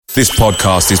This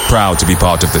podcast is proud to be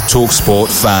part of the TalkSport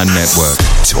Fan Network.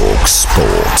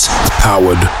 TalkSport.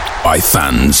 Powered by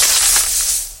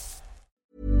fans.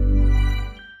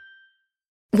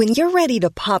 When you're ready to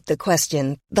pop the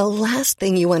question, the last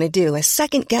thing you want to do is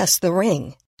second-guess the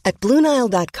ring. At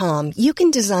BlueNile.com, you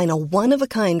can design a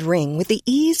one-of-a-kind ring with the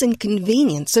ease and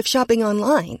convenience of shopping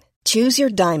online. Choose your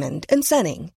diamond and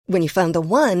setting. When you find the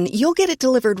one, you'll get it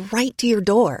delivered right to your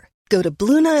door. Go to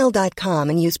BlueNile.com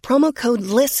and use promo code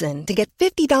LISTEN to get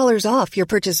 $50 off your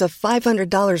purchase of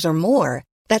 $500 or more.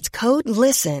 That's code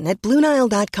LISTEN at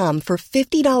BlueNile.com for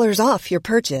 $50 off your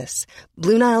purchase.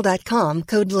 BlueNile.com,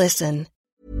 code LISTEN.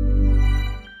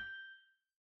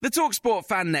 The TalkSport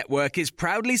Fan Network is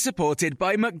proudly supported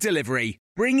by McDelivery,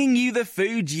 bringing you the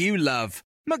food you love.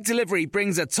 McDelivery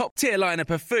brings a top-tier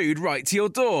lineup of food right to your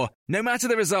door. No matter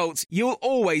the result, you'll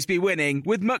always be winning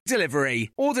with McDelivery.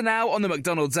 Order now on the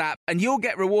McDonald's app and you'll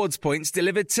get rewards points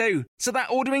delivered too. So that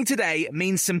ordering today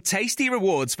means some tasty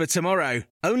rewards for tomorrow.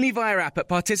 Only via app at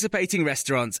participating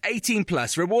restaurants. 18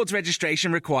 plus. Rewards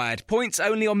registration required. Points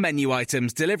only on menu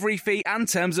items. Delivery fee and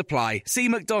terms apply. See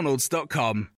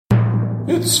mcdonalds.com.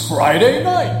 It's Friday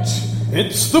night.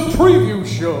 It's the preview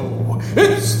show.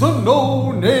 It's the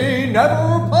No Nay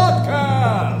Never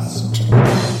podcast.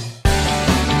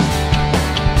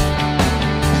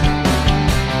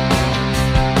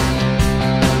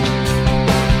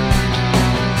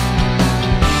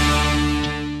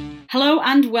 Hello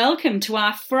and welcome to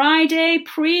our Friday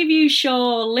preview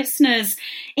show, listeners.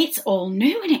 It's all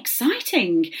new and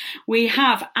exciting. We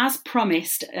have, as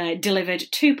promised, delivered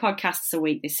 2 podcasts a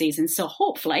week this season, so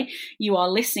hopefully you are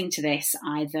listening to this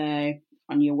either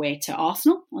on your way to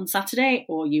Arsenal on Saturday,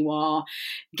 or you are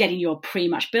getting your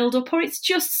pre-match build-up, or it's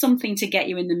just something to get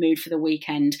you in the mood for the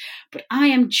weekend. But I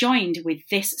am joined with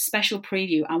this special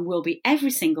preview, and will be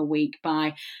every single week,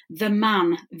 by the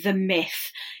man, the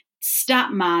myth,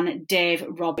 Statman Dave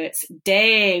Roberts.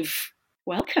 Dave,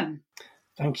 welcome.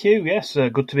 Thank you. Yes,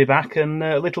 good to be back, and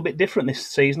a little bit different this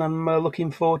season. I'm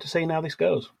looking forward to seeing how this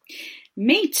goes.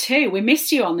 Me too. We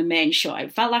missed you on the main show.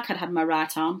 It felt like I'd had my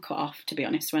right arm cut off, to be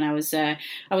honest, when I was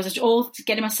all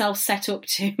getting myself set up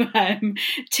to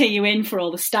tee you in for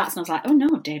all the stats, and I was like, oh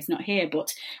no, Dave's not here.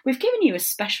 But we've given you a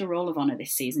special role of honour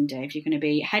this season, Dave. You're going to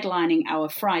be headlining our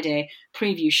Friday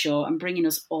preview show and bringing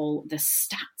us all the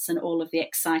stats and all of the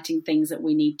exciting things that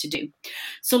we need to do.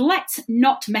 So let's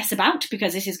not mess about,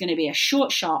 because this is going to be a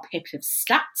short, sharp hit of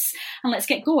stats, and let's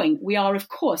get going. We are, of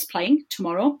course, playing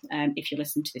tomorrow, if you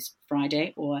listen to this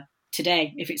Friday, or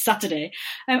today if it's Saturday,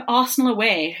 Arsenal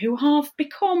away, who have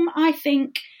become, I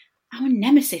think, our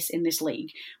nemesis in this league.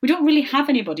 We don't really have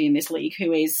anybody in this league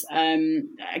who is,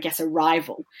 I guess, a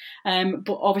rival.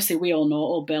 But obviously we all know,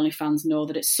 all Burnley fans know,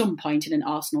 that at some point in an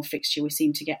Arsenal fixture we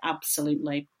seem to get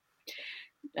absolutely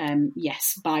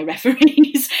by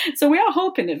referees. So we are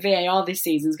hoping that VAR this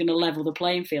season is going to level the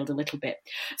playing field a little bit.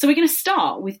 So we're going to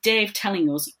start with Dave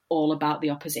telling us all about the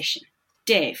opposition.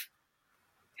 Dave,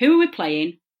 who are we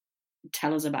playing?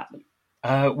 Tell us about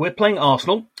them. We're playing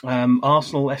Arsenal.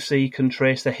 Arsenal FC can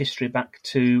trace their history back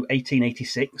to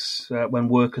 1886, when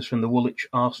workers from the Woolwich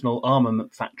Arsenal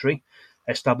Armament Factory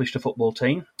established a football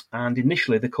team, and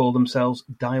initially they called themselves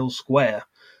Dial Square.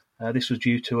 This was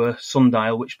due to a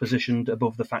sundial which positioned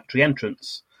above the factory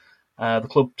entrance. The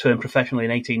club turned professional in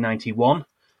 1891,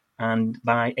 and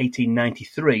by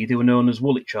 1893 they were known as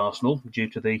Woolwich Arsenal, due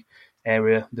to the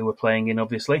area they were playing in,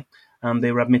 obviously, and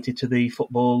they were admitted to the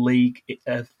Football League in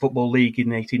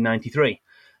 1893.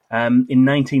 In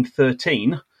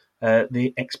 1913,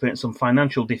 they experienced some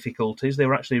financial difficulties. They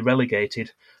were actually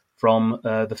relegated from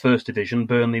the First Division.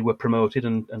 Burnley were promoted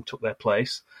and took their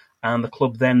place, and the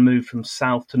club then moved from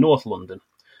South to North London.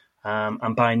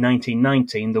 And by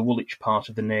 1919, the Woolwich part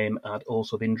of the name had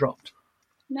also been dropped.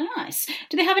 Nice.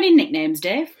 Do they have any nicknames,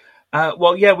 Dave?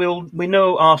 We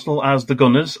know Arsenal as the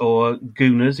Gunners, or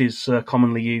Gooners is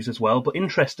commonly used as well. But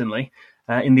interestingly,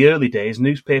 in the early days,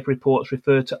 newspaper reports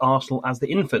referred to Arsenal as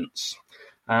the Infants.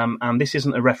 And this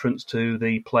isn't a reference to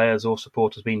the players or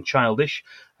supporters being childish,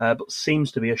 but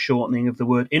seems to be a shortening of the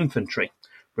word infantry,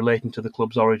 relating to the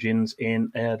club's origins in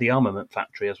the armament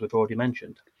factory, as we've already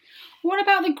mentioned. What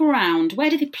about the ground? Where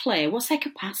do they play? What's their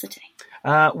capacity?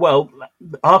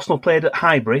 Arsenal played at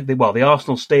Highbury, the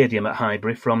Arsenal Stadium at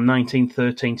Highbury, from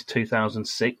 1913 to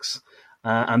 2006,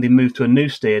 and they moved to a new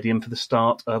stadium for the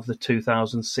start of the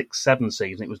 2006-07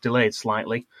 season. It was delayed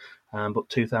slightly, but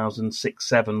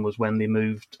 2006-07 was when they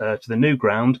moved to the new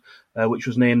ground, which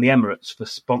was named the Emirates for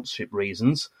sponsorship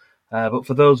reasons. But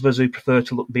for those of us who prefer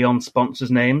to look beyond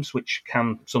sponsors' names, which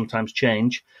can sometimes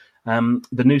change,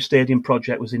 the new stadium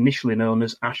project was initially known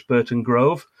as Ashburton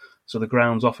Grove, so the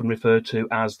ground's often referred to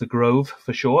as the Grove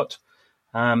for short.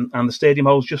 And the stadium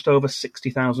holds just over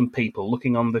 60,000 people.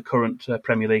 Looking on the current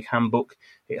Premier League handbook,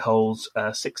 it holds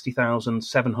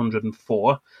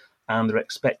 60,704, and they're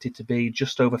expected to be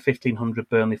just over 1,500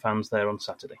 Burnley fans there on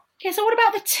Saturday. Okay, so what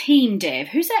about the team, Dave?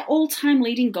 Who's their all-time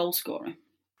leading goal scorer?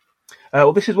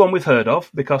 Well, this is one we've heard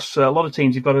of, because a lot of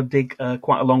teams, you've got to dig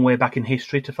quite a long way back in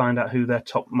history to find out who their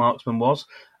top marksman was.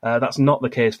 That's not the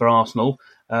case for Arsenal.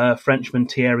 Frenchman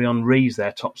Thierry Henry is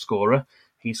their top scorer.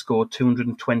 He scored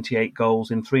 228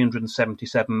 goals in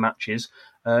 377 matches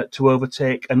to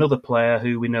overtake another player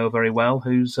who we know very well,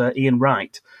 who's Ian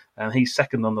Wright. He's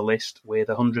second on the list with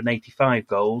 185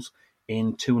 goals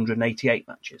in 288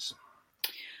 matches.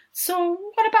 So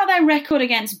what about their record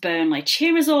against Burnley?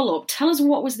 Cheer us all up. Tell us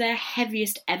what was their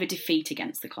heaviest ever defeat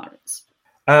against the Clarets.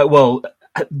 Well,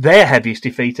 their heaviest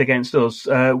defeat against us,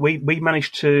 we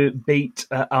managed to beat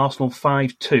Arsenal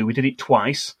 5-2. We did it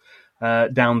twice.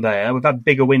 Down there. We've had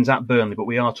bigger wins at Burnley, but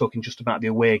we are talking just about the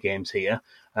away games here.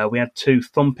 We had two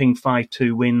thumping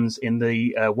 5-2 wins in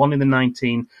the one in the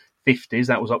 1950s,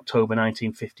 that was October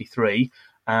 1953,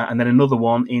 and then another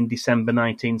one in December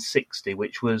 1960,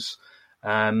 which was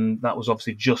that was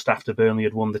obviously just after Burnley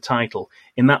had won the title.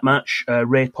 In that match,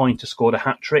 Ray Pointer scored a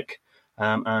hat-trick,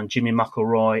 and Jimmy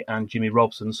McElroy and Jimmy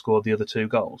Robson scored the other two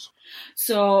goals.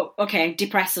 So, okay,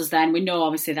 depress us then. We know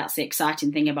obviously that's the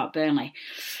exciting thing about Burnley.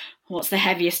 What's the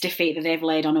heaviest defeat that they've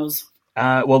laid on us?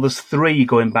 Well, there's three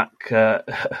going back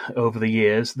over the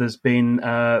years. There's been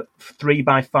 3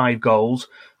 by 5 goals.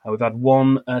 We've had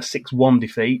one 6-1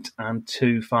 defeat and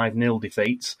 2 5-0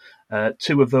 defeats.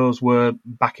 2 of those were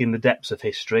back in the depths of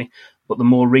history, but the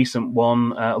more recent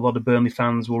one, a lot of Burnley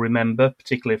fans will remember,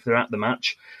 particularly if they're at the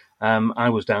match. I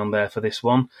was down there for this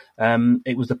one.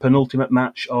 It was the penultimate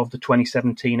match of the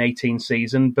 2017-18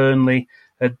 season. Burnley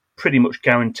had pretty much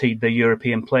guaranteed their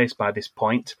European place by this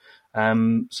point,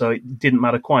 so it didn't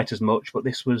matter quite as much, but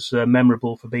this was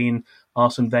memorable for being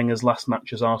Arsene Wenger's last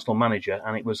match as Arsenal manager,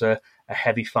 and it was a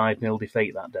heavy 5-0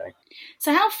 defeat that day.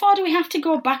 So how far do we have to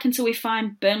go back until we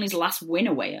find Burnley's last win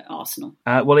away at Arsenal?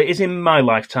 Well, it is in my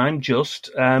lifetime, just.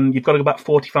 You've got to go back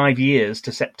 45 years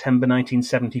to September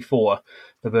 1974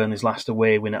 for Burnley's last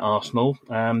away win at Arsenal.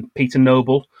 Peter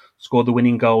Noble scored the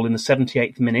winning goal in the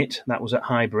 78th minute, that was at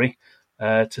Highbury,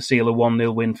 to seal a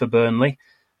 1-0 win for Burnley.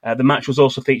 The match was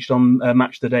also featured on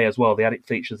Match of the Day as well. They had it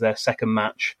featured as their second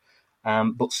match.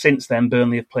 But since then,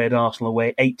 Burnley have played Arsenal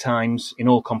away 8 times in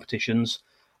all competitions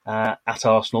at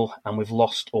Arsenal, and we've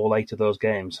lost all 8 of those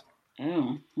games.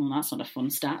 Oh, well, that's not a fun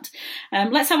stat.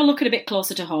 Let's have a look at a bit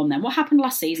closer to home then. What happened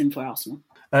last season for Arsenal?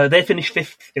 They finished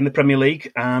 5th in the Premier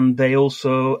League, and they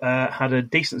also had a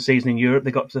decent season in Europe.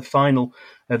 They got to the final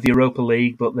of the Europa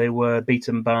League, but they were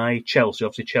beaten by Chelsea.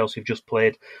 Obviously, Chelsea have just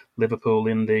played Liverpool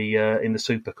in the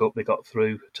Super Cup. They got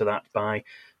through to that by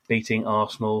beating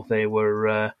Arsenal. They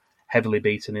were heavily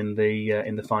beaten in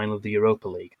the final of the Europa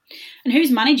League. And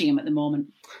who's managing them at the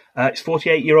moment? It's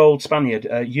 48-year-old Spaniard,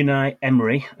 Unai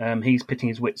Emery. He's pitting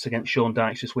his wits against Sean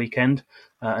Dyche this weekend,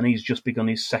 and he's just begun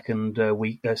his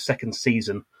second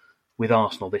season with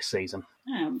Arsenal this season.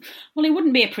 Well, it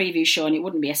wouldn't be a preview show and it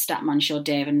wouldn't be a Statman show,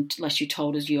 Dave, unless you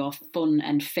told us your fun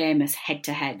and famous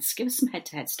head-to-heads. Give us some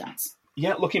head-to-head stats.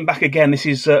 Yeah, looking back again, this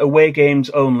is away games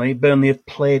only. Burnley have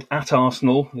played at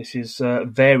Arsenal. This is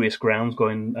various grounds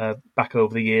going back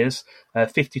over the years.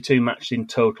 52 matches in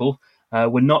total.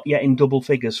 We're not yet in double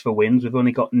figures for wins. We've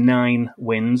only got 9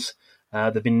 wins. There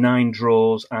have been 9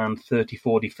 draws and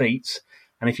 34 defeats.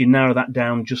 And if you narrow that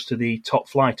down just to the top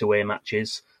flight away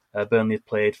matches, Burnley have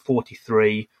played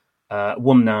 43,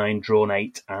 won 9, drawn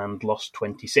 8 and lost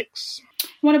 26.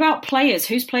 What about players?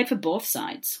 Who's played for both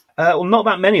sides? Well, not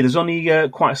that many. There's only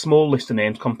quite a small list of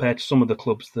names compared to some of the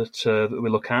clubs that we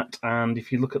look at. And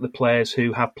if you look at the players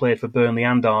who have played for Burnley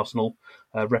and Arsenal,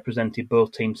 represented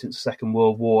both teams since the Second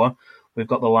World War, we've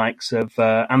got the likes of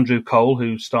Andrew Cole,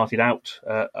 who started out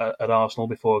at Arsenal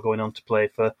before going on to play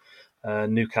for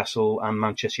Newcastle and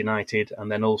Manchester United,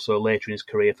 and then also later in his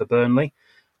career for Burnley.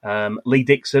 Lee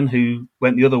Dixon, who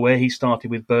went the other way, he started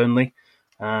with Burnley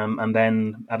and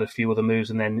then had a few other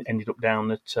moves and then ended up down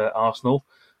at Arsenal.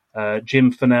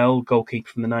 Jim Fennell, goalkeeper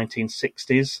from the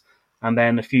 1960s, and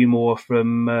then a few more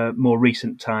from more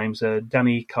recent times.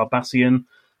 Danny Carbassian,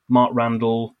 Mark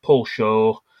Randall, Paul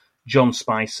Shaw, John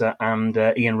Spicer and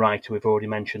Ian Wright, who we've already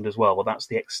mentioned as well. Well, that's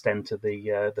the extent of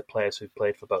the players who've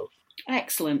played for both.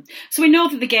 Excellent. So we know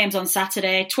that the game's on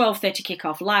Saturday, 12:30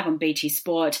 kickoff live on BT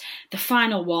Sport. The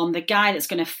final one, the guy that's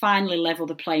going to finally level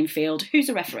the playing field. Who's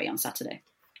the referee on Saturday?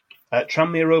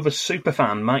 Tranmere Rovers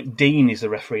superfan Mike Dean is the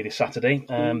referee this Saturday.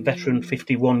 Veteran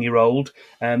 51-year-old.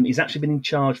 He's actually been in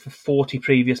charge for 40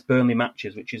 previous Burnley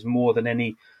matches, which is more than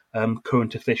any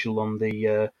current official on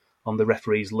the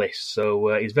referees list.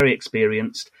 So he's very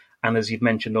experienced. And as you've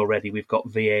mentioned already, we've got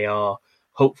VAR,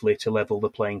 hopefully to level the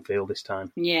playing field this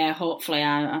time. Yeah, hopefully.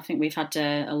 I think we've had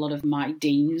a lot of Mike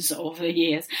Deans over the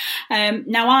years.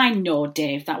 Now, I know,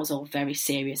 Dave, that was all very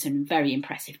serious and very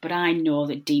impressive, but I know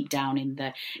that deep down in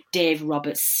the Dave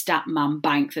Roberts Statman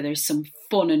bank that there's some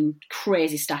fun and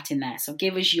crazy stat in there. So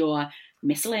give us your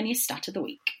miscellaneous stat of the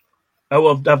week. Oh,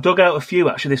 well, I've dug out a few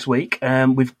actually this week.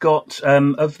 We've got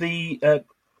of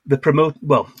the promote.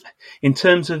 Well, in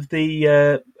terms of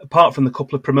the apart from the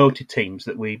couple of promoted teams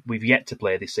that we've yet to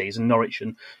play this season, Norwich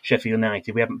and Sheffield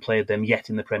United, we haven't played them yet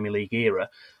in the Premier League era.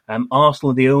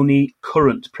 Arsenal are the only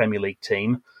current Premier League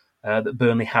team that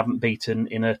Burnley haven't beaten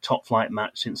in a top flight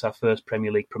match since our first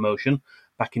Premier League promotion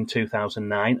back in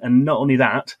 2009. And not only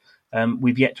that,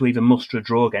 we've yet to even muster a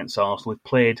draw against Arsenal. We've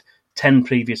played 10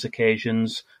 previous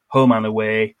occasions, home and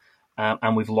away.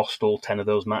 And we've lost all 10 of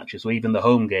those matches. So even the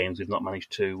home games, we've not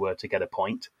managed to get a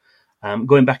point.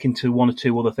 Going back into one or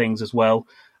two other things as well,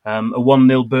 a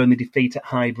 1-0 Burnley defeat at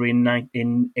Highbury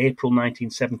in April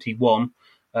 1971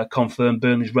 confirmed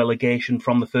Burnley's relegation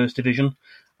from the First Division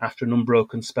after an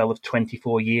unbroken spell of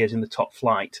 24 years in the top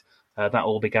flight. That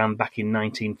all began back in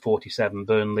 1947.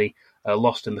 Burnley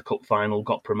lost in the cup final,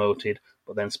 got promoted,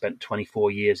 but then spent 24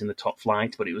 years in the top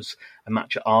flight. But it was a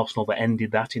match at Arsenal that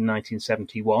ended that in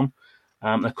 1971.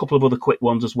 A couple of other quick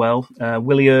ones as well.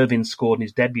 Willie Irvine scored in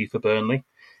his debut for Burnley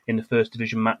in the First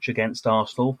Division match against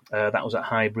Arsenal. That was at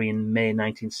Highbury in May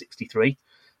 1963.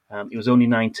 He was only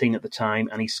 19 at the time,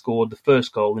 and he scored the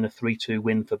first goal in a 3-2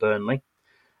 win for Burnley.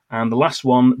 And the last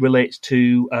one relates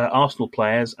to Arsenal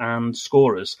players and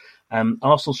scorers.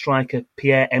 Arsenal striker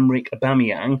Pierre-Emerick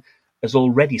Aubameyang has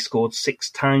already scored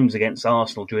 6 times against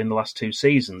Arsenal during the last 2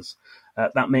 seasons.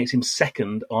 That makes him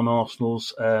second on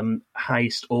Arsenal's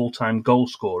highest all-time goal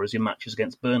scorers in matches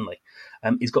against Burnley.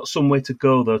 He's got some way to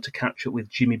go, though, to catch up with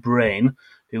Jimmy Brain,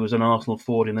 who was an Arsenal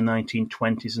forward in the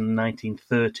 1920s and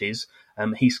 1930s.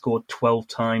 He scored 12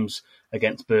 times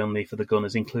against Burnley for the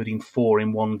Gunners, including 4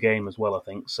 in one game as well, I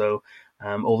think. So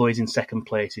although he's in second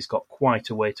place, he's got quite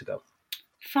a way to go.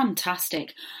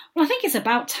 Fantastic. Well, I think it's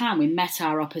about time we met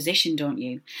our opposition, don't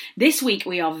you? This week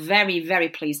we are very, very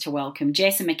pleased to welcome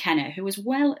Jason McKenna, who, as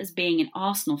well as being an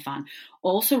Arsenal fan,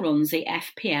 also runs the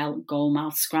FPL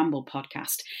Goalmouth Scramble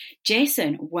podcast.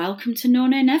 Jason, welcome to No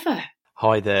Nay Never.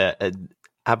 Hi there.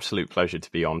 Absolute pleasure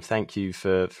to be on. Thank you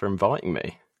for inviting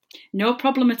me. No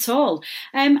problem at all.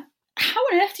 How on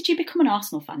earth did you become an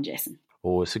Arsenal fan, Jason?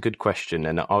 Oh, it's a good question.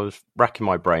 And I was racking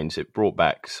my brains. It brought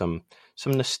back some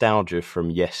nostalgia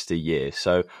from yesteryear.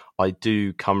 So I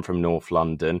do come from North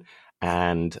London,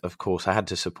 and of course I had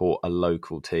to support a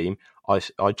local team.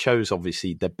 I chose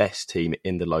obviously the best team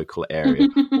in the local area,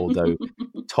 although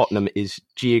Tottenham is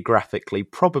geographically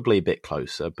probably a bit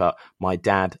closer, but my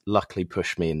dad luckily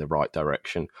pushed me in the right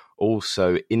direction.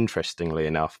 Also, interestingly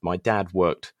enough, my dad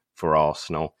worked for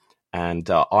Arsenal, and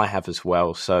I have as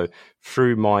well. So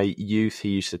through my youth, he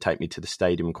used to take me to the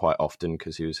stadium quite often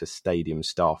because he was a stadium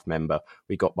staff member.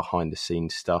 We got behind the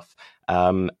scenes stuff.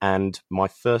 And my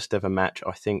first ever match,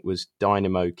 I think, was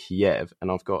Dynamo Kiev. And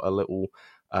I've got a little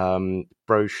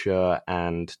brochure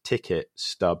and ticket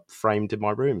stub framed in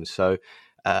my room. So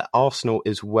Arsenal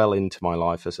is well into my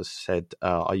life. As I said,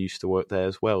 I used to work there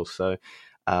as well. So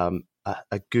a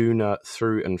Gooner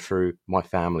through and through my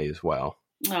family as well.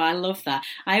 Oh, I love that.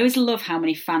 I always love how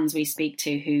many fans we speak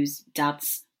to whose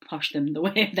dads push them the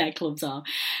way their clubs are.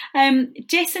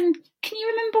 Jason, can you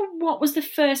remember what was the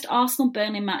first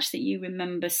Arsenal-Burnley match that you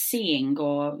remember seeing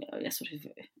or sort of,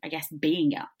 I guess,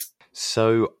 being at?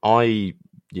 So I,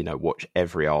 watch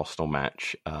every Arsenal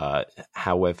match,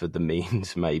 however the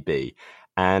means may be.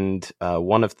 And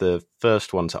one of the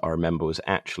first ones that I remember was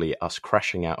actually us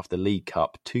crashing out of the League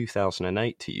Cup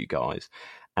 2008 to you guys.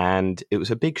 And it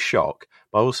was a big shock,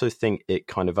 but I also think it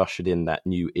kind of ushered in that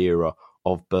new era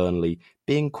of Burnley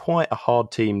being quite a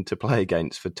hard team to play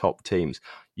against for top teams.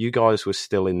 You guys were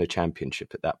still in the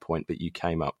Championship at that point, but you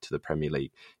came up to the Premier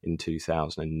League in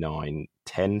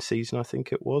 2009-10 season, I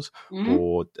think it was. Mm-hmm.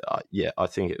 Or, I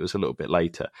think it was a little bit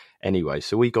later. Anyway,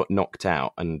 so we got knocked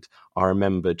out, and I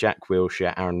remember Jack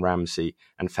Wilshere, Aaron Ramsey,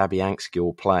 and Fabianski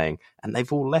all playing, and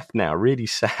they've all left now. Really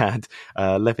sad,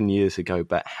 11 years ago,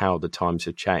 but how the times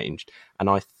have changed. And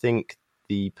I think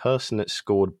the person that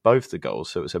scored both the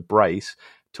goals, so it was a brace,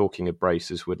 talking of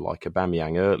braces with like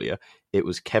Aubameyang earlier, it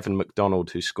was Kevin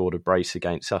McDonald who scored a brace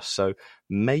against us. So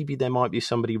maybe there might be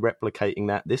somebody replicating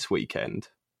that this weekend.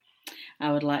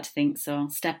 I would like to think so.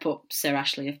 Step up, Sir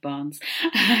Ashley of Barnes.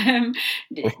 I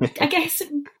guess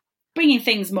bringing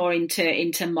things more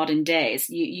into modern days,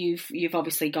 you've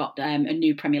obviously got a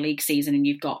new Premier League season, and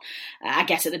you've got, I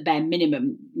guess, at the bare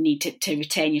minimum, need to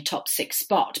retain your top 6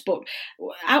 spot. But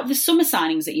out of the summer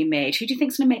signings that you made, who do you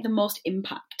think is going to make the most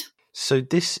impact? So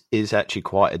this is actually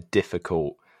quite a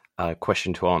difficult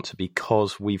question to answer,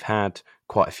 because we've had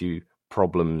quite a few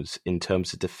problems in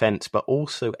terms of defence, but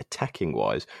also attacking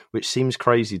wise, which seems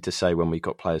crazy to say when we've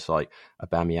got players like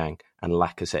Aubameyang and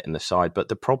Lacazette in the side. But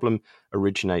the problem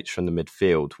originates from the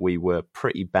midfield. We were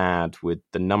pretty bad with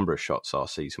the number of shots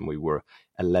last season. We were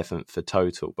 11th for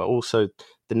total, but also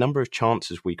the number of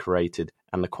chances we created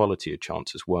and the quality of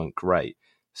chances weren't great.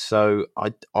 So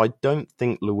I don't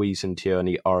think Luiz and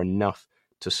Tierney are enough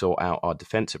to sort out our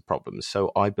defensive problems.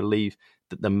 So I believe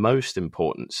that the most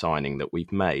important signing that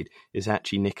we've made is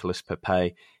actually Nicolas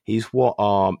Pepe. He's what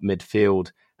our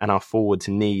midfield and our forwards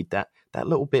need, that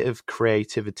little bit of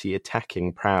creativity,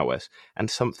 attacking prowess, and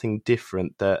something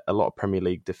different that a lot of Premier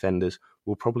League defenders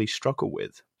will probably struggle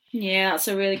with. Yeah, that's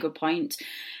a really good point.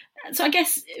 So I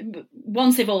guess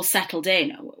once they've all settled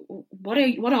in, what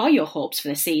are your hopes for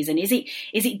the season? Is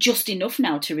it just enough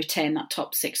now to retain that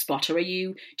top 6 spot, or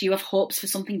do you have hopes for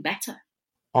something better?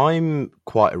 I'm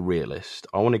quite a realist.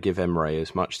 I want to give Emre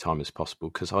as much time as possible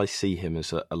because I see him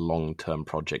as a long-term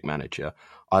project manager.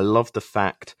 I love the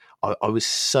fact I was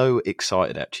so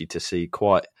excited actually to see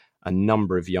quite a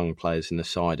number of young players in the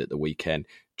side at the weekend.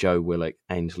 Joe Willock,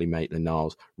 Ainsley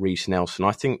Maitland-Niles, Reiss Nelson.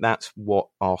 I think that's what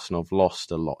Arsenal have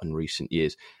lost a lot in recent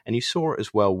years. And you saw it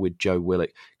as well with Joe Willock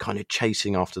kind of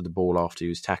chasing after the ball after he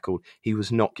was tackled. He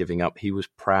was not giving up. He was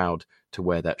proud to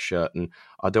wear that shirt. And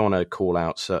I don't want to call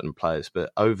out certain players,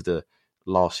 but over the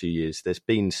last few years, there's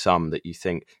been some that you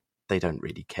think they don't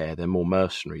really care. They're more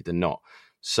mercenary than not.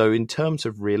 So in terms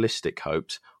of realistic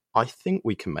hopes, I think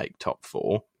we can make top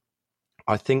 4.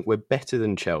 I think we're better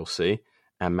than Chelsea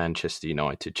and Manchester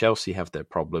United. Chelsea have their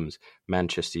problems.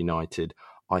 Manchester United,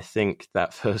 I think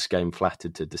that first game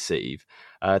flattered to deceive.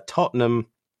 Tottenham,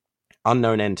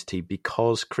 unknown entity,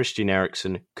 because Christian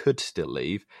Eriksen could still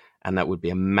leave, and that would be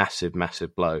a massive,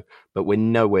 massive blow. But we're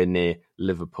nowhere near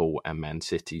Liverpool and Man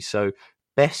City. So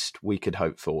best we could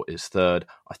hope for is 3rd,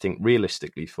 I think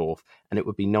realistically 4th, and it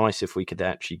would be nice if we could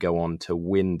actually go on to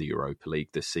win the Europa League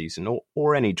this season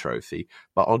or any trophy,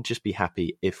 but I'll just be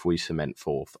happy if we cement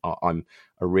 4th. I'm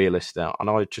a realist now, and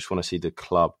I just want to see the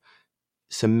club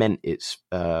cement its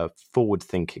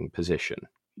forward-thinking position.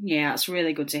 Yeah, it's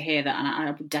really good to hear that, and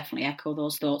I would definitely echo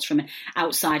those thoughts from an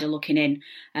outsider looking in.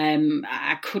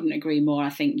 I couldn't agree more. I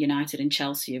think United and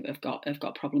Chelsea have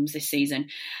got problems this season.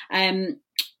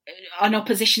 An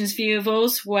opposition's view of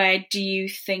us, where do you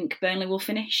think Burnley will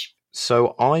finish?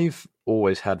 So I've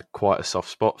always had quite a soft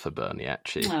spot for Burnley,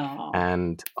 actually. Aww.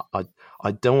 And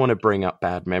I don't want to bring up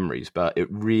bad memories, but it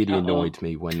really annoyed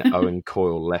me when Owen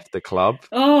Coyle left the club.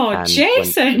 Oh,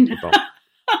 Jason!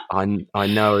 I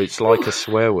know, it's like a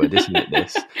swear word, isn't it,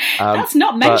 this? That's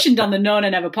not mentioned on the No No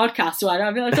Never podcast, so I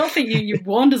don't think you've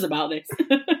warned us about this.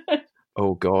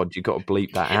 Oh, God, you've got to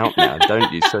bleep that out now,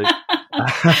 don't you? So,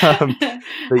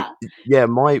 but yeah,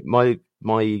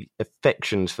 my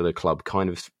affections for the club kind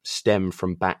of stem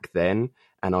from back then,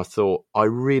 and I thought I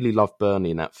really loved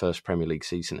Burnley in that first Premier League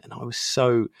season, and I was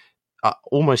so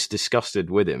almost disgusted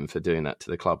with him for doing that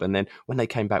to the club. And then when they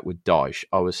came back with Dyche,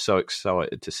 I was so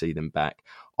excited to see them back.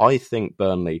 I think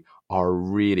Burnley are a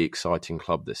really exciting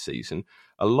club this season.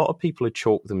 A lot of people have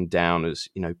chalked them down as,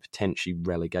 potentially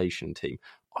relegation team.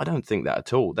 I don't think that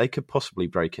at all. They could possibly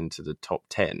break into the top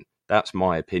 10. That's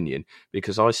my opinion,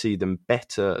 because I see them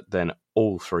better than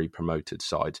all 3 promoted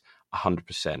sides,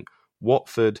 100%.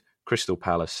 Watford, Crystal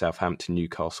Palace, Southampton,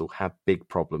 Newcastle have big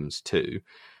problems too.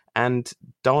 And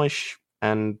Dyche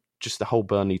and just the whole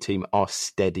Burnley team are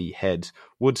steady heads.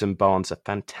 Woods and Barnes are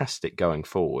fantastic going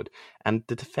forward. And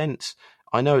the defence,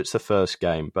 I know it's the first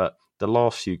game, but the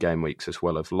last few game weeks as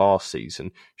well of last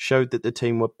season showed that the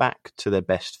team were back to their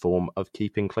best form of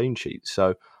keeping clean sheets.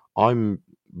 So I'm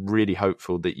really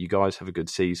hopeful that you guys have a good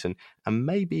season, and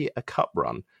maybe a cup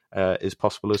run is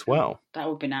possible as well. That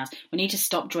would be nice. We need to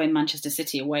stop drawing Manchester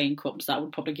City away in cups. That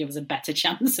would probably give us a better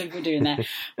chance if we're doing that.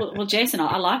 well, Jason,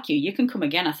 I like you. You can come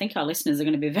again. I think our listeners are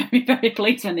going to be very, very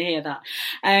pleased when they hear that.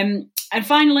 And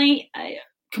finally,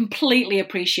 completely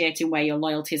appreciating where your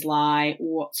loyalties lie.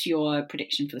 What's your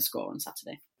prediction for the score on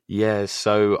Saturday? Yeah,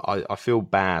 so I feel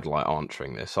bad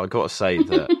answering this. I got to say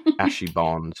that Ashley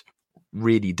Barnes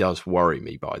really does worry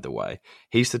me, by the way.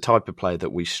 He's the type of player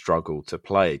that we struggle to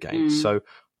play against. So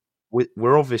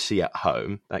we're obviously at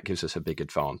home. That gives us a big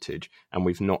advantage, and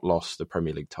we've not lost the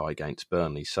Premier League tie against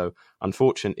Burnley. So,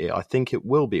 unfortunately, I think it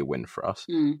will be a win for us.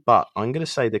 But I'm going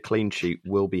to say the clean sheet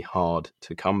will be hard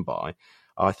to come by.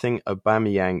 I think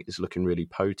Aubameyang is looking really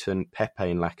potent. Pepe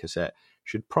and Lacazette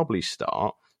should probably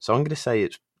start. So I'm going to say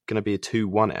it's going to be a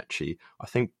 2-1, actually. I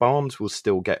think Barnes will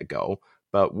still get a goal,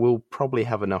 but we'll probably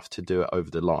have enough to do it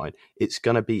over the line. It's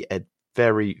going to be a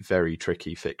very, very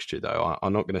tricky fixture, though.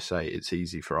 I'm not going to say it's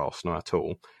easy for Arsenal at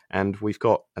all. And we've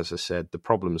got, as I said, the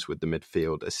problems with the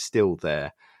midfield are still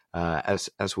there,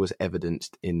 as was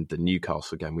evidenced in the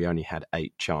Newcastle game. We only had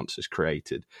 8 chances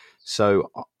created.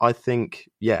 So I think,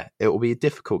 it will be a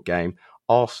difficult game.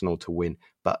 Arsenal to win,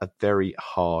 but a very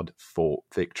hard-fought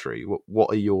victory.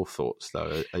 What are your thoughts,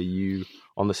 though? Are you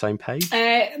on the same page?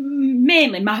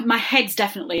 Mainly, my head's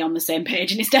definitely on the same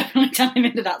page, and it's definitely telling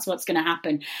me that that's what's going to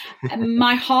happen.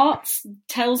 My heart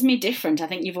tells me different. I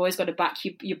think you've always got to back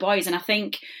your boys, and I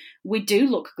think we do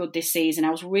look good this season.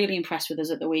 I was really impressed with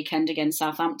us at the weekend against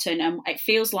Southampton, and it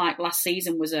feels like last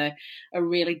season was a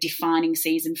really defining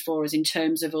season for us in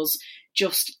terms of us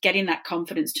just getting that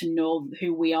confidence to know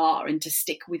who we are and to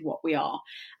stick with what we are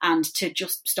and to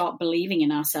just start believing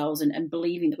in ourselves and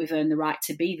believing that we've earned the right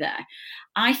to be there.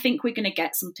 I think we're going to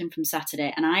get something from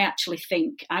Saturday, and I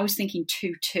was thinking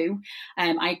 2-2.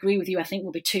 I agree with you. I think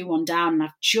we'll be 2-1 down, and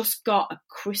I've just got a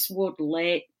Chris Wood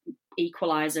late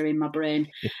equaliser in my brain.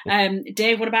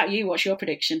 Dave, what about you? What's your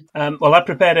prediction? Well, I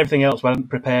prepared everything else, but I hadn't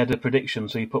prepared a prediction,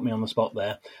 so you put me on the spot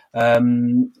there.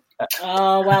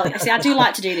 Oh, well, see, I do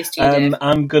like to do this to you, Dave.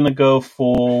 I'm going to go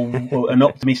for an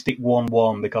optimistic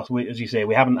 1-1 because, as you say,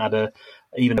 we haven't had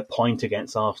even a point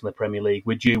against Arsenal in the Premier League.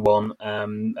 We're due one.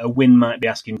 A win might be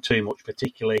asking too much,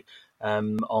 particularly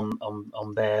on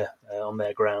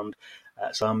their ground.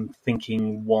 So I'm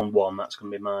thinking 1-1. That's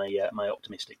going to be my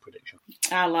optimistic prediction.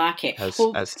 I like it.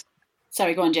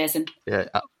 Sorry, go on, Jason. Yeah,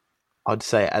 I'd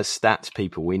say as stats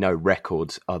people, we know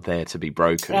records are there to be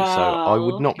broken. So I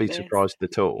would not be surprised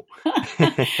at all.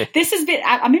 This has been,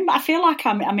 I feel like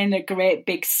I'm in a great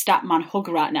big Statman hug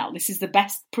right now. This is the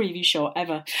best preview show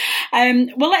ever.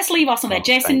 Well, let's leave Arsenal there.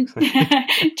 Jason,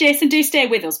 Jason, do stay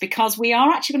with us because we are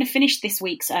actually going to finish this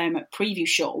week's preview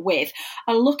show with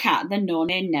a look at the No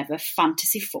Nay Never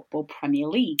Fantasy Football Premier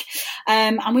League.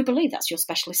 And we believe that's your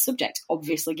specialist subject,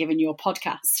 obviously, given your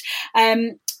podcast.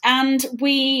 And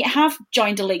we have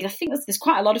joined a league. I think there's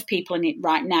quite a lot of people in it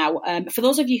right now. For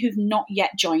those of you who've not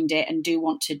yet joined it and do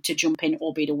want to jump in,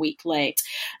 albeit a week late,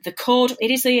 the code, it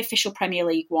is the official Premier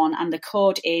League one, and the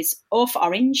code is O for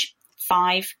Orange,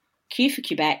 5, Q for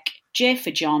Quebec, J for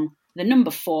John, the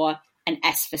number 4, and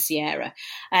S for Sierra.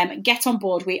 Get on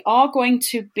board. We are going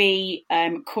to be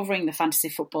covering the Fantasy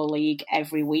Football League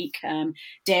every week.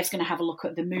 Dave's going to have a look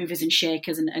at the movers and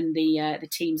shakers and the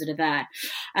teams that are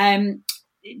there.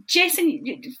 Jason,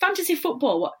 fantasy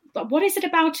football, what is it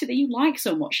about it that you like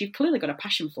so much? You've clearly got a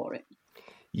passion for it.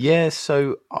 Yeah,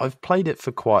 so I've played it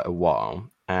for quite a while.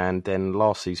 And then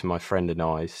last season, my friend and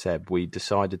I, Seb, we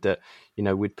decided that,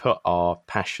 we'd put our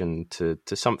passion to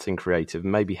something creative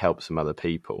and maybe help some other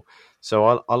people.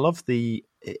 So I love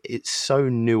it's so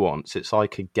nuanced. It's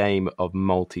like a game of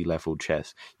multi-level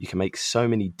chess. You can make so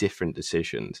many different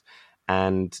decisions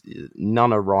and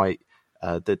none are right.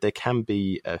 That there can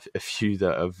be a few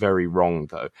that are very wrong,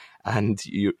 though. And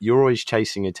you're always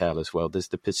chasing your tail as well. There's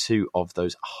the pursuit of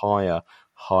those higher,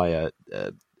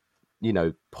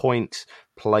 points,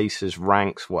 places,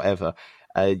 ranks, whatever.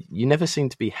 You never seem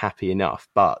to be happy enough.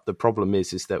 But the problem is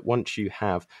that once you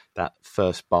have that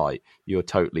first bite, you're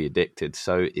totally addicted.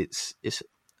 So it's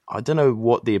I don't know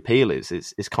what the appeal is.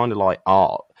 It's kind of like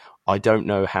art. I don't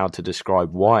know how to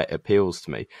describe why it appeals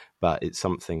to me, but it's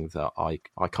something that I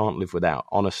can't live without.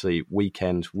 Honestly,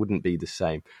 weekends wouldn't be the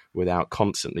same without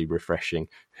constantly refreshing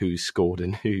who's scored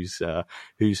and who's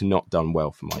not done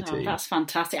well for my team. That's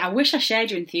fantastic. I wish I shared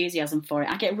your enthusiasm for it.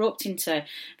 I get roped into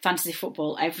fantasy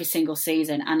football every single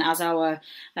season, and as our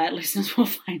listeners will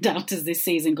find out as this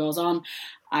season goes on,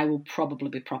 I will probably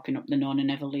be propping up the No Nay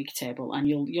Never league table, and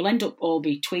you'll end up all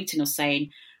be tweeting us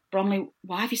saying, Bromley,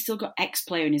 why have you still got X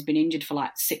player and he's been injured for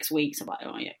like 6 weeks? I'm like,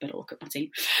 oh yeah, better look at my team.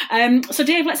 So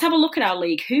Dave, let's have a look at our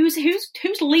league. Who's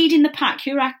leading the pack?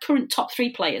 Who are our current top 3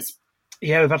 players?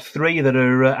 Yeah, we've had 3 that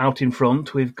are out in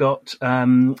front. We've got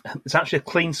it's actually a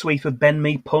clean sweep of Ben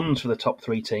Mee puns for the top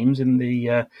 3 teams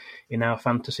in our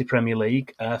Fantasy Premier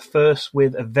League. First,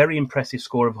 with a very impressive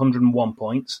score of 101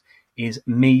 points, is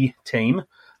Me Team.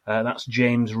 That's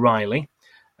James Riley.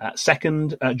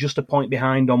 Second, just a point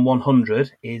behind on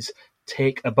 100 is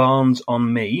Take a Barnes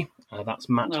on Me. That's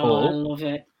Matt Hall. I love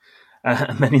it.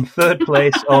 And then in third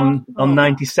place on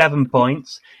 97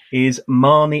 points is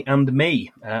Marnie and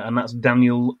me, and that's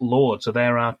Daniel Lord. So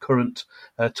they're our current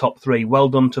top three. Well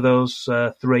done to those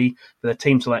three for their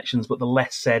team selections, but the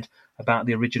less said about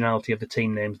the originality of the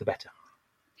team names, the better.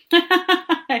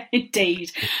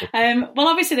 Indeed. Well,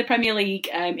 obviously the Premier League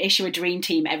issue a dream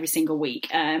team every single week.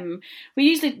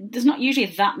 There's not usually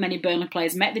that many Burnley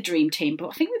players met the dream team, but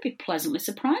I think we'd be pleasantly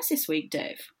surprised this week,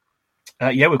 Dave.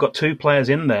 Yeah, we've got two players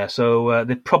in there, so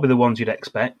they're probably the ones you'd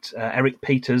expect. Eric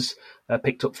Peters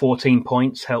picked up 14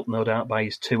 points, helped no doubt by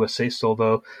his 2 assists,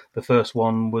 although the first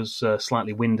one was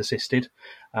slightly wind-assisted.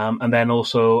 And then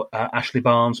also Ashley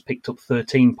Barnes picked up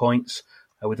 13 points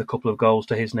with a couple of goals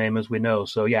to his name, as we know.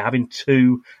 So, yeah, having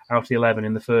 2 out of the 11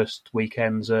 in the first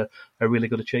weekend's a really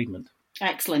good achievement.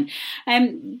 Excellent.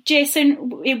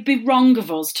 Jason, it would be wrong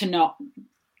of us to not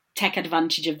take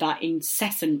advantage of that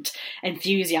incessant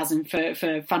enthusiasm for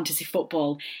fantasy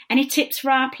football. Any tips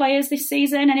for our players this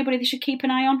season? Anybody they should keep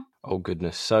an eye on? Oh,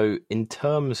 goodness. So in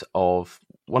terms of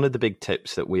one of the big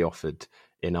tips that we offered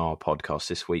in our podcast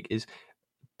this week is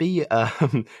be,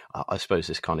 I suppose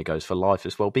this kind of goes for life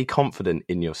as well, be confident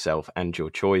in yourself and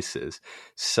your choices.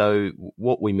 So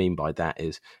what we mean by that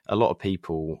is a lot of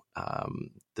people,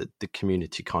 the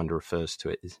community kind of refers to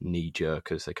it as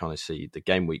knee-jerkers. They kind of see the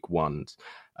game week 1's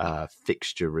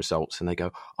fixture results and they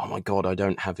go, oh my God, I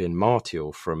don't have in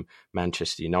Martial from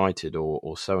Manchester United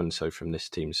or so-and-so from this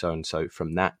team, so-and-so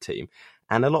from that team.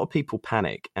 And a lot of people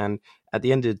panic. And at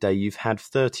the end of the day, you've had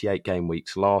 38 game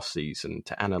weeks last season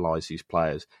to analyse these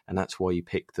players, and that's why you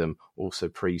pick them also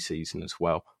pre-season as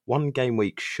well. One game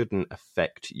week shouldn't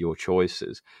affect your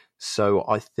choices. So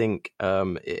I think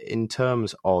in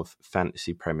terms of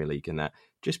Fantasy Premier League and that,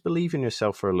 just believe in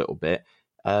yourself for a little bit.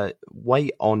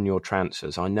 Wait on your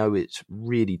transfers. I know it's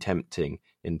really tempting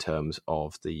in terms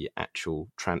of the actual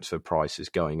transfer prices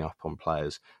going up on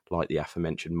players like the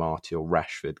aforementioned Martial,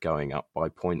 Rashford going up by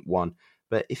 0.1.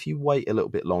 But if you wait a little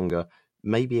bit longer,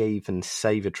 maybe even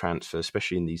save a transfer,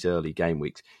 especially in these early game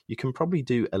weeks, you can probably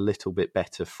do a little bit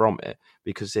better from it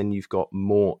because then you've got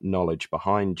more knowledge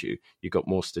behind you. You've got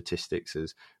more statistics,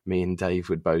 as me and Dave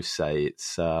would both say.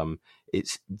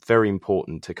 It's very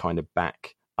important to kind of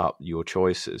back up your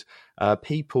choices.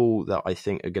 People that I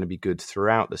think are going to be good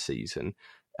throughout the season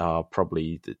are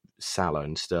probably Salah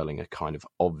and Sterling are kind of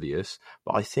obvious,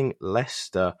 but I think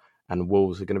Leicester and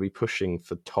Wolves are going to be pushing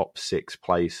for top 6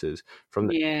 places.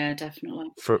 Definitely.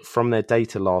 From their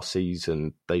data last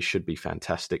season, they should be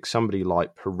fantastic. Somebody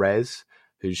like Perez,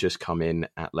 who's just come in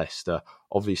at Leicester,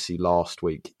 obviously last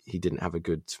week he didn't have a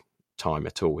good time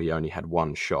at all. He only had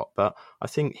 1 shot, but I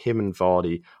think him and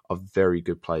Vardy are very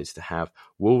good players to have.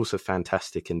 Wolves are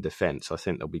fantastic in defence. I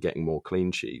think they'll be getting more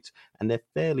clean sheets, and they're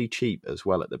fairly cheap as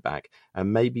well at the back.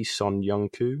 And maybe Son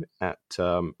Heung-min at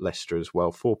Leicester as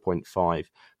well, 4.5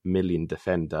 million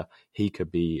defender. He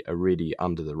could be a really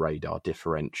under the radar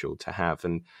differential to have.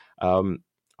 And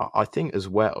I think as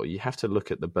well, you have to look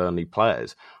at the Burnley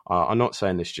players. I'm not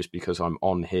saying this just because I'm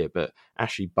on here, but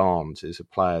Ashley Barnes is a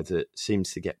player that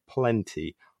seems to get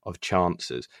plenty of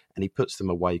chances and he puts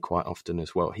them away quite often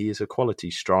as well. He is a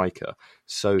quality striker,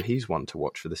 so he's one to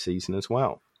watch for the season as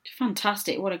well.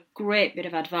 Fantastic. What a great bit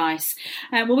of advice.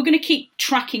 Well, we're going to keep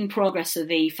tracking progress of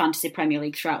the Fantasy Premier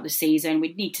League throughout the season.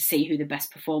 We need to see who the best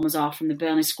performers are from the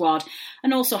Burnley squad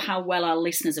and also how well our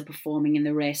listeners are performing in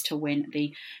the race to win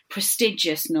the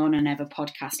prestigious No Nay Never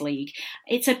Podcast League.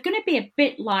 It's going to be a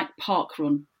bit like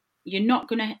Parkrun. You're not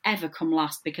going to ever come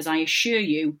last because I assure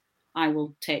you I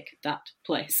will take that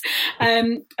place.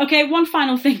 Okay, one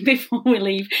final thing before we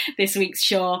leave this week's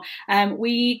show.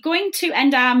 We're going to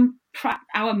end our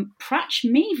Pratch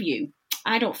Me View.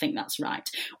 I don't think that's right.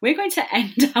 We're going to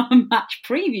end our match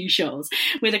preview shows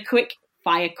with a quick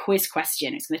fire quiz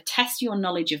question. It's going to test your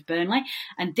knowledge of Burnley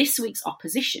and this week's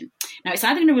opposition. Now, it's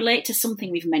either going to relate to something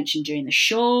we've mentioned during the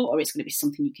show or it's going to be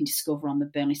something you can discover on the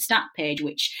Burnley stat page,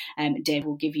 which Dave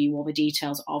will give you all the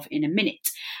details of in a minute.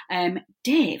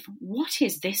 Dave, what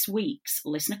is this week's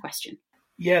listener question?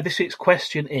 Yeah, this week's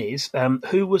question is,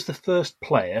 who was the first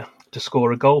player to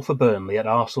score a goal for Burnley at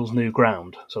Arsenal's new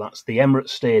ground? So that's the Emirates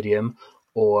Stadium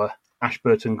or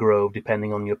Ashburton Grove,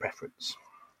 depending on your preference.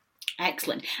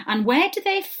 Excellent. And where do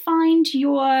they find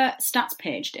your stats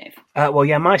page, Dave?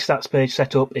 My stats page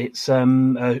set up, it's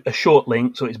a short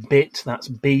link, so it's that's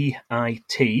bit.ly/Burnley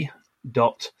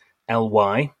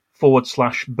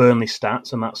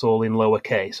stats, and that's all in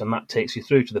lowercase, and that takes you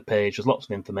through to the page. There's lots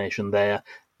of information there.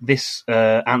 This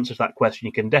answers that question.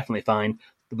 You can definitely find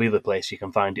there'll be other places you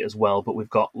can find it as well. But we've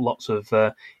got lots of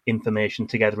information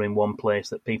together in one place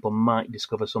that people might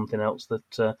discover something else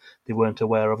that they weren't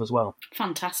aware of as well.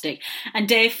 Fantastic. And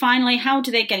Dave, finally, how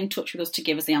do they get in touch with us to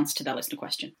give us the answer to their listener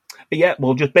question? Yeah,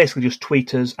 well, just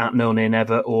tweet us at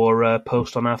NoNayNever or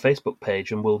post on our Facebook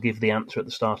page, and we'll give the answer at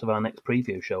the start of our next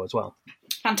preview show as well.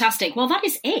 Fantastic. Well, that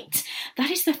is it.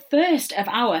 That is the first of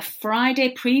our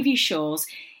Friday preview shows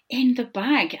in the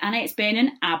bag, and it's been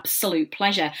an absolute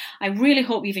pleasure. I really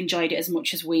hope you've enjoyed it as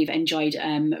much as we've enjoyed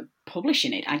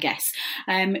publishing it, I guess.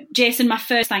 Jason, my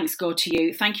first thanks go to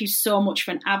you. Thank you so much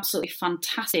for an absolutely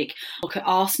fantastic look at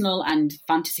Arsenal and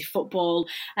fantasy football.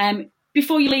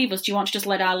 Before you leave us, do you want to just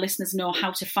let our listeners know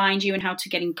how to find you and how to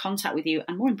get in contact with you,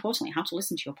 and more importantly, how to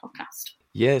listen to your podcast?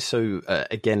 Yeah, so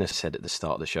again, as I said at the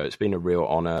start of the show, it's been a real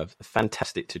honour.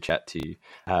 Fantastic to chat to you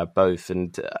both,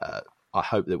 and I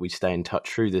hope that we stay in touch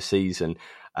through the season.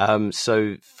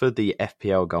 So for the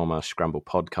FPL Goalmouth Scramble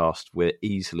podcast, we're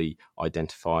easily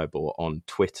identifiable on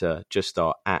Twitter, just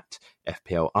our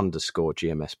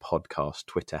 @FPL_GMS podcast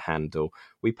Twitter handle.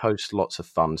 We post lots of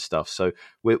fun stuff. So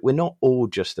we're not all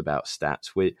just about stats.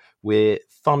 We're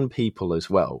fun people as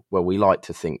well. Well, we like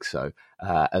to think so,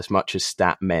 as much as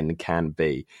stat men can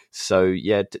be. So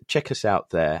yeah, check us out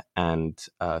there, and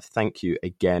thank you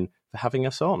again for having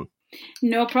us on.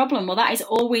 No problem. Well, that is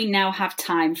all we now have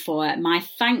time for. My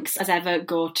thanks, as ever,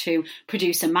 go to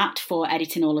producer Matt for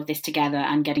editing all of this together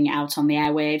and getting it out on the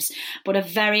airwaves. But a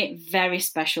very, very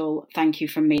special thank you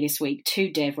from me this week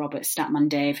to Dave Roberts, Statman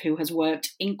Dave, who has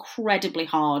worked incredibly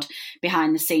hard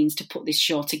behind the scenes to put this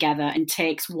show together and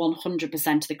takes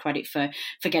 100% of the credit for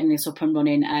getting this up and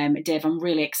running. Dave, I'm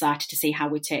really excited to see how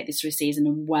we take this through a season,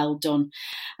 and well done.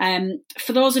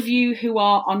 For those of you who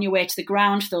are on your way to the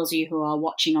ground, for those of you who are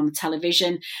watching on the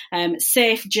television,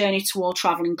 safe journey to all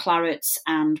travelling clarets,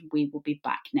 and we will be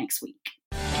back next week.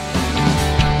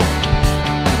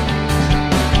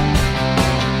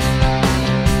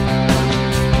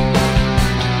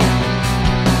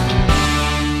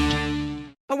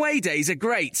 Away days are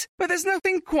great, but there's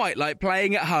nothing quite like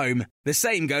playing at home. The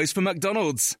same goes for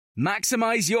McDonald's.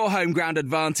 Maximise your home ground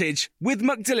advantage with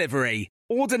McDelivery.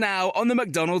 Order now on the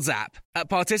McDonald's app. At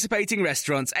participating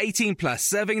restaurants, 18 plus,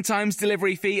 serving times,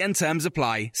 delivery fee and terms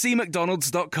apply. See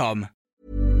mcdonalds.com.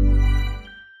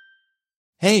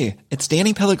 Hey, it's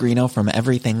Danny Pellegrino from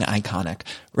Everything Iconic.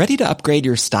 Ready to upgrade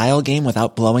your style game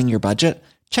without blowing your budget?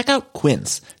 Check out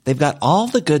Quince. They've got all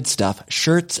the good stuff,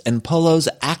 shirts and polos,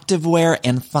 activewear,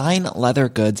 and fine leather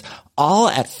goods, all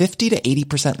at 50 to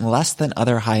 80% less than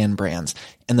other high-end brands.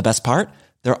 And the best part?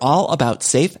 They're all about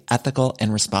safe, ethical,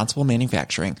 and responsible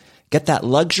manufacturing. Get that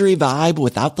luxury vibe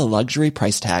without the luxury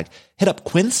price tag. Hit up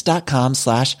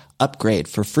quince.com/upgrade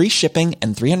for free shipping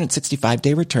and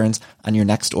 365-day returns on your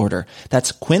next order.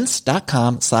 That's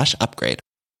quince.com/upgrade.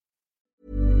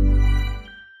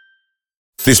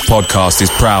 This podcast is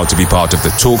proud to be part of the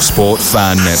TalkSport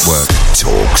Fan Network.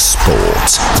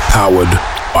 TalkSport. Powered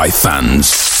by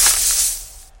fans.